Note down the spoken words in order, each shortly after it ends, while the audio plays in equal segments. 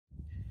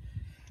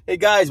Hey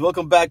guys,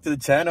 welcome back to the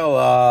channel.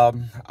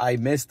 I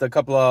missed a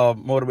couple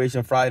of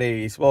Motivation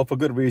Fridays. Well, for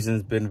good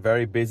reasons. Been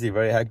very busy,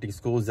 very hectic.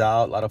 School's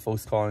out. A lot of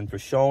folks calling for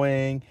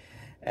showing.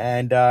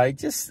 And it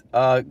just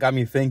got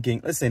me thinking,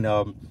 listen,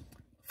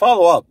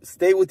 follow up.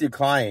 Stay with your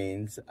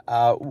clients.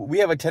 We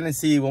have a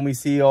tendency when we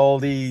see all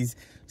these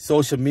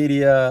social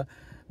media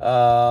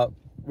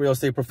real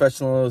estate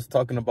professionals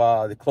talking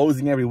about the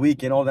closing every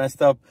week and all that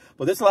stuff.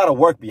 But there's a lot of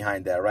work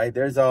behind that, right?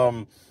 There's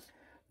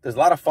a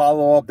lot of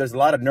follow-up, there's a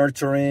lot of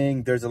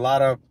nurturing, there's a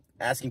lot of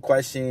asking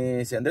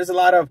questions, and there's a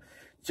lot of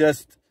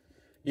just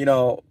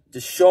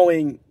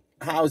showing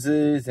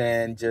houses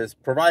and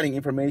just providing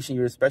information,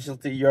 your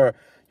specialty, your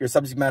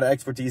subject matter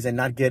expertise, and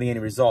not getting any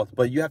results.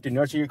 But you have to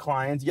nurture your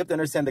clients. You have to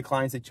understand the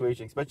client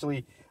situation,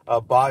 especially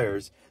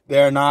buyers.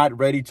 They're not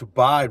ready to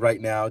buy right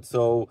now.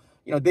 So,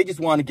 they just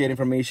want to get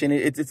information.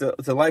 It's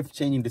a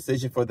life-changing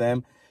decision for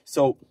them.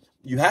 So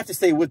you have to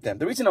stay with them.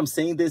 The reason I'm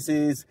saying this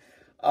is,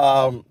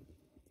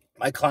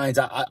 my clients,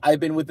 I've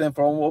been with them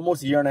for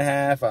almost a year and a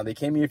half. They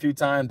came here a few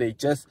times.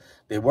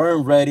 They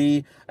weren't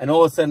ready. And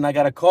all of a sudden I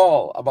got a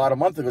call about a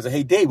month ago. Said,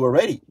 hey, Dave, we're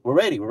ready. We're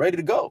ready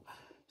to go.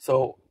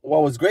 So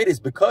what was great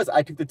is because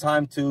I took the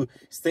time to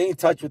stay in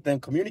touch with them,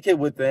 communicate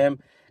with them,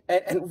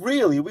 and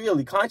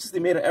really consciously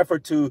made an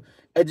effort to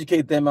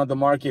educate them on the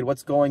market,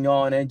 what's going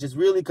on, and just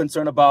really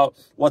concerned about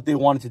what they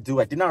wanted to do.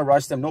 I did not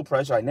rush them, no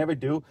pressure. I never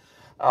do.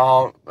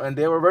 And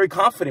they were very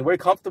confident, very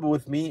comfortable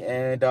with me.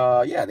 And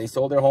yeah, they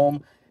sold their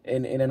home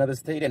in another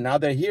state, and now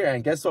they're here.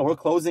 And guess what? We're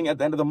closing at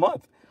the end of the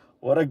month.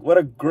 What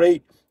a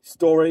great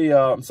story.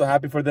 I'm so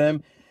happy for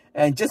them.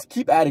 And just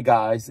keep at it,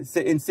 guys.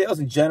 In sales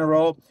in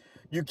general,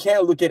 you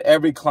can't look at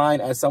every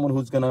client as someone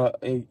who's gonna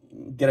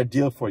get a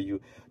deal for you.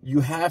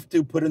 You have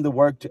to put in the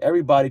work to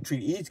everybody,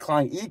 treat each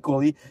client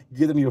equally,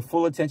 give them your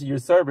full attention, your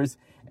service,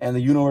 and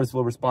the universe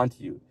will respond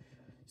to you.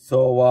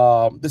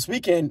 So this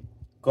weekend,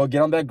 go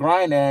get on that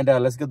grind, and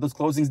let's get those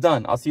closings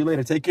done. I'll see you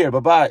later. Take care.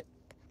 Bye-bye.